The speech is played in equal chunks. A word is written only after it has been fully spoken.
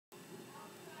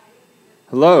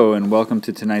Hello and welcome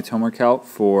to tonight's homework help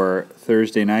for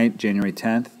Thursday night, January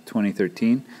 10th,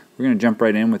 2013. We're going to jump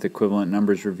right in with equivalent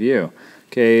numbers review.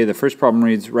 Okay, the first problem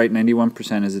reads, write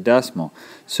 91% as a decimal.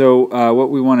 So what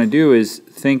we want to do is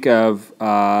think of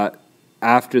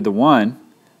after the 1,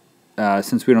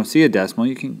 since we don't see a decimal,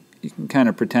 you can kind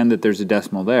of pretend that there's a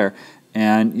decimal there,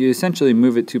 and you essentially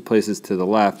move it 2 places to the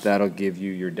left. That'll give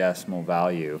you your decimal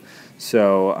value.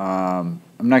 So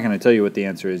I'm not going to tell you what the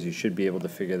answer is. You should be able to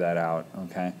figure that out.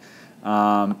 Okay.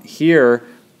 Here,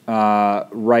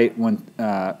 write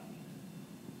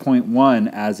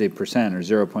 0.1 as a percent, or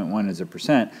 0.1 as a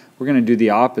percent. We're going to do the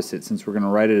opposite. Since we're going to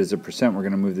write it as a percent, we're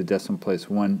going to move the decimal place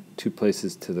 2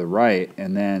 places to the right,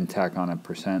 and then tack on a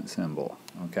percent symbol.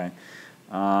 Okay.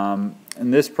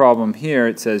 In this problem here,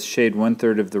 it says shade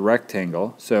 1/3 of the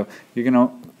rectangle. So you're going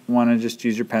to want to just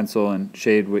use your pencil and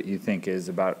shade what you think is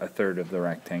about 1/3 of the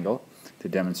rectangle to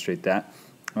demonstrate that.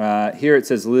 Here it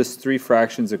says list 3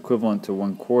 fractions equivalent to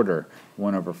 1/4,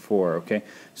 1/4. Okay,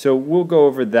 so we'll go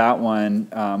over that one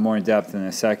more in depth in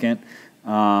a second.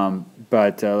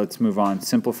 But let's move on.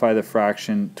 Simplify the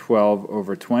fraction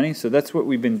 12/20. So that's what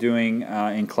we've been doing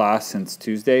in class since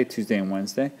Tuesday and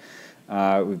Wednesday.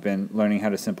 We've been learning how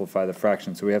to simplify the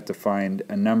fraction. So we have to find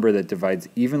a number that divides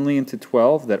evenly into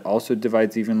 12, that also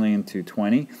divides evenly into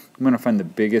 20. I'm going to find the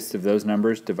biggest of those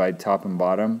numbers, divide top and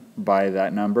bottom by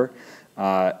that number,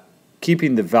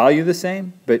 keeping the value the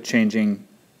same, but changing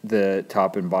the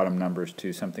top and bottom numbers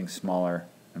to something smaller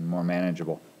and more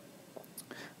manageable.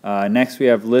 Next we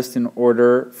have list in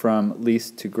order from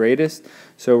least to greatest.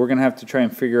 So we're going to have to try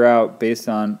and figure out, based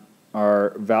on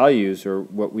our values, or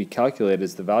what we calculate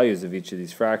as the values of each of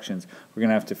these fractions, we're going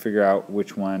to have to figure out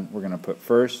which one we're going to put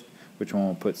first, which one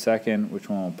we'll put second, which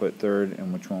one we'll put third,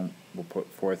 and which one we'll put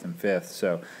fourth and fifth.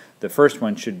 So the first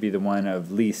one should be the one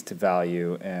of least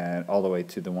value, and all the way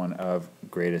to the one of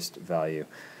greatest value.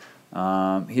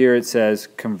 Here it says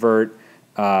convert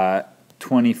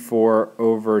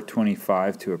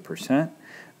 24/25 to a percent.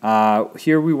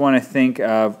 Here we want to think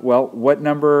of, well, what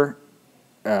number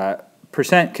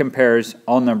percent compares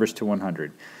all numbers to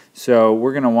 100. So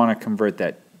we're going to want to convert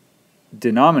that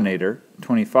denominator,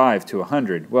 25, to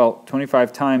 100. Well,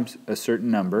 25 times a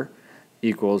certain number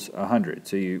equals 100.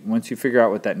 So once you figure out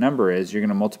what that number is, you're going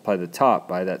to multiply the top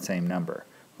by that same number.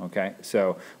 Okay,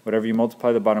 so whatever you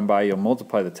multiply the bottom by, you'll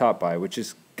multiply the top by, which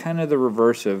is kind of the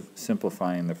reverse of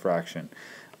simplifying the fraction.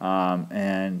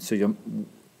 And so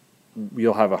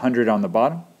you'll have 100 on the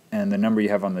bottom, and the number you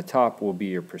have on the top will be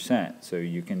your percent. So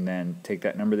you can then take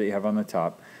that number that you have on the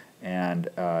top and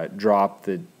drop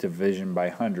the division by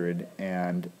 100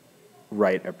 and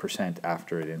write a percent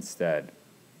after it instead.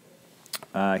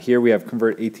 Here we have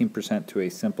convert 18% to a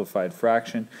simplified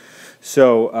fraction.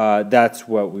 So that's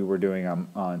what we were doing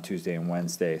on Tuesday and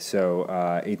Wednesday. So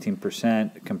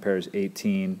 18% compares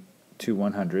 18 to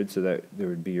 100, so that there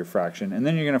would be your fraction. And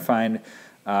then you're going to find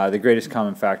the greatest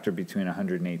common factor between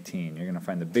 100 and 18. You're going to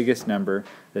find the biggest number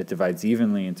that divides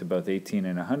evenly into both 18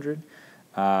 and 100,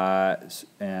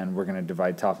 and we're going to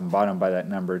divide top and bottom by that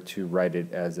number to write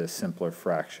it as a simpler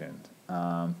fraction.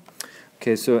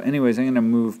 Okay, so anyways, I'm going to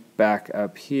move back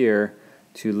up here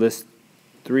to list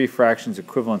 3 fractions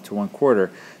equivalent to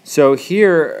 1/4. So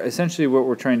here, essentially what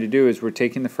we're trying to do is we're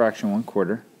taking the fraction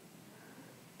 1/4,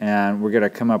 and we're going to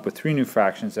come up with 3 new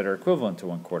fractions that are equivalent to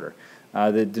 1/4.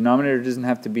 The denominator doesn't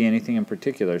have to be anything in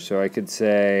particular, so I could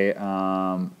say,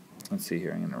 let's see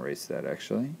here, I'm going to erase that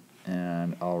actually,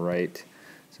 and I'll write,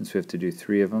 since we have to do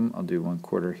 3 of them, I'll do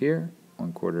 1/4 here,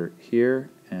 1/4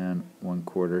 here, and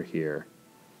 1/4 here.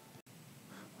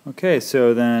 Okay,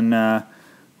 so then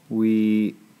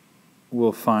we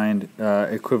will find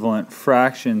equivalent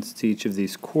fractions to each of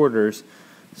these quarters.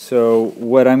 So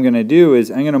what I'm going to do is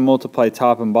I'm going to multiply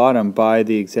top and bottom by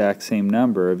the exact same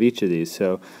number of each of these.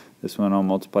 So this one I'll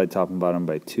multiply top and bottom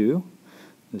by 2.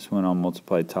 This one I'll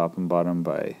multiply top and bottom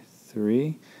by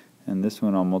 3. And this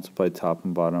one I'll multiply top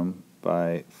and bottom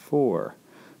by 4.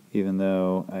 Even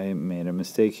though I made a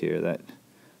mistake here, that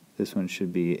this one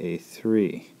should be a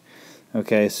 3.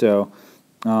 Okay, so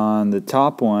on the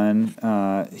top one,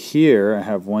 here I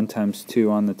have 1 times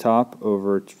 2 on the top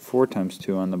over 4 times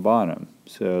 2 on the bottom.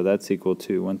 So that's equal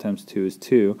to 1 times 2 is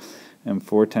 2, and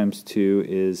 4 times 2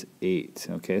 is 8.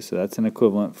 Okay, so that's an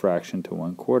equivalent fraction to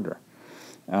 1/4.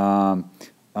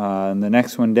 And the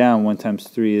next one down, 1 times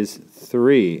 3 is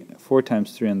 3. 4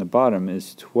 times 3 on the bottom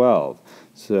is 12.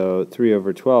 So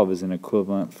 3/12 is an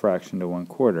equivalent fraction to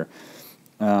 1/4.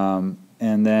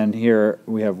 And then here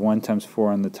we have 1 times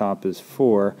 4 on the top is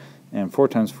 4, and 4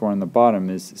 times 4 on the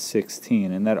bottom is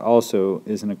 16, and that also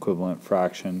is an equivalent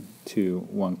fraction to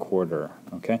 1/4,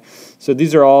 okay? So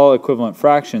these are all equivalent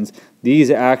fractions.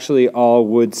 These actually all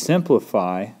would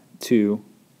simplify to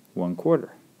 1/4,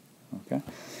 okay?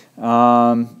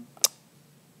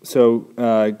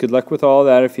 Good luck with all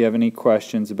that. If you have any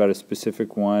questions about a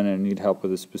specific one and need help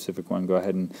with a specific one, go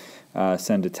ahead and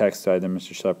send a text to either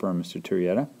Mr. Schlepper or Mr.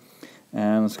 Turrieta.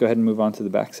 And let's go ahead and move on to the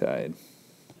back side.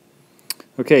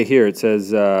 Okay, here it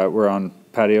says we're on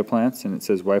patio plants, and it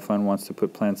says Wi-Fi wants to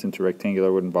put plants into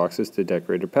rectangular wooden boxes to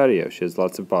decorate her patio. She has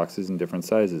lots of boxes in different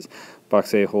sizes.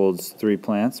 Box A holds 3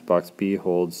 plants, box B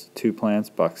holds 2 plants,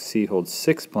 box C holds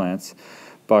 6 plants,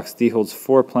 box D holds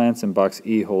 4 plants, and box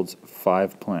E holds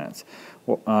 5 plants.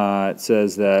 It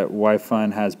says that Wi-Fi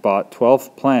has bought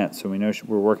 12 plants, so we know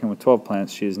we're working with 12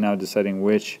 plants. She is now deciding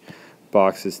which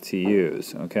boxes to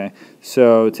use, okay?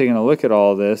 So taking a look at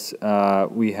all this,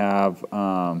 we have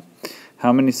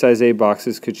how many size A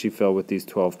boxes could she fill with these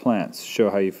 12 plants?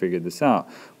 Show how you figured this out.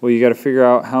 Well, you got to figure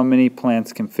out how many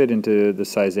plants can fit into the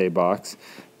size A box.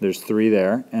 There's 3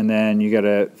 there. And then you got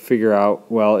to figure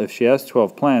out, well, if she has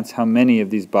 12 plants, how many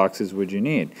of these boxes would you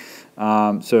need?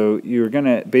 So you're going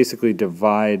to basically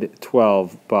divide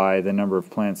 12 by the number of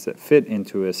plants that fit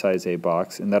into a size A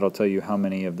box, and that'll tell you how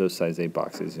many of those size A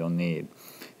boxes you'll need.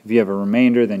 If you have a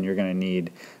remainder, then you're going to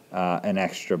need an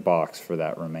extra box for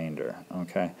that remainder,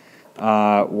 okay?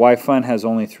 Wi-Fi has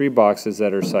only 3 boxes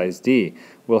that are size D.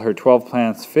 Will her 12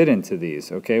 plants fit into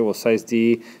these? Okay, well, size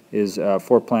D is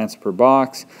 4 plants per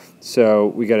box, so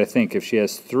we got to think if she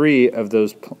has 3 of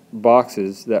those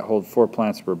boxes that hold 4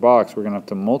 plants per box, we're going to have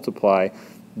to multiply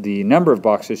the number of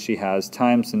boxes she has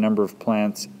times the number of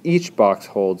plants each box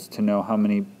holds to know how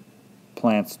many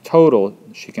plants total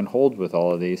she can hold with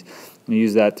all of these. And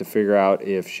use that to figure out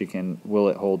if she will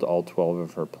it hold all 12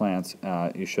 of her plants.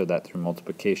 You show that through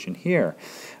multiplication here.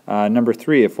 Number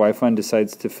 3, if Wi-Fi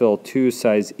decides to fill 2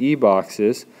 size E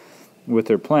boxes with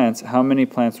her plants, how many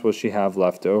plants will she have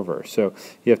left over? So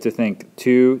you have to think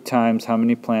 2 times how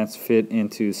many plants fit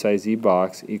into size E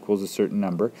box equals a certain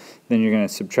number. Then you're going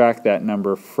to subtract that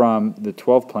number from the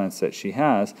 12 plants that she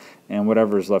has, and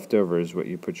whatever is left over is what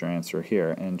you put your answer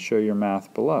here, and show your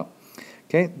math below.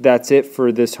 Okay, that's it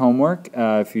for this homework.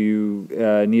 If you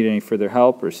need any further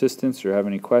help or assistance or have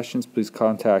any questions, please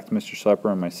contact Mr. Schlepper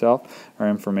and myself. Our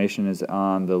information is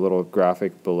on the little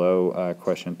graphic below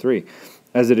question 3,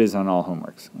 as it is on all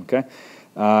homeworks. Okay,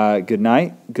 good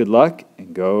night, good luck,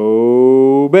 and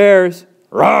go Bears!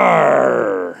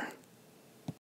 Roar!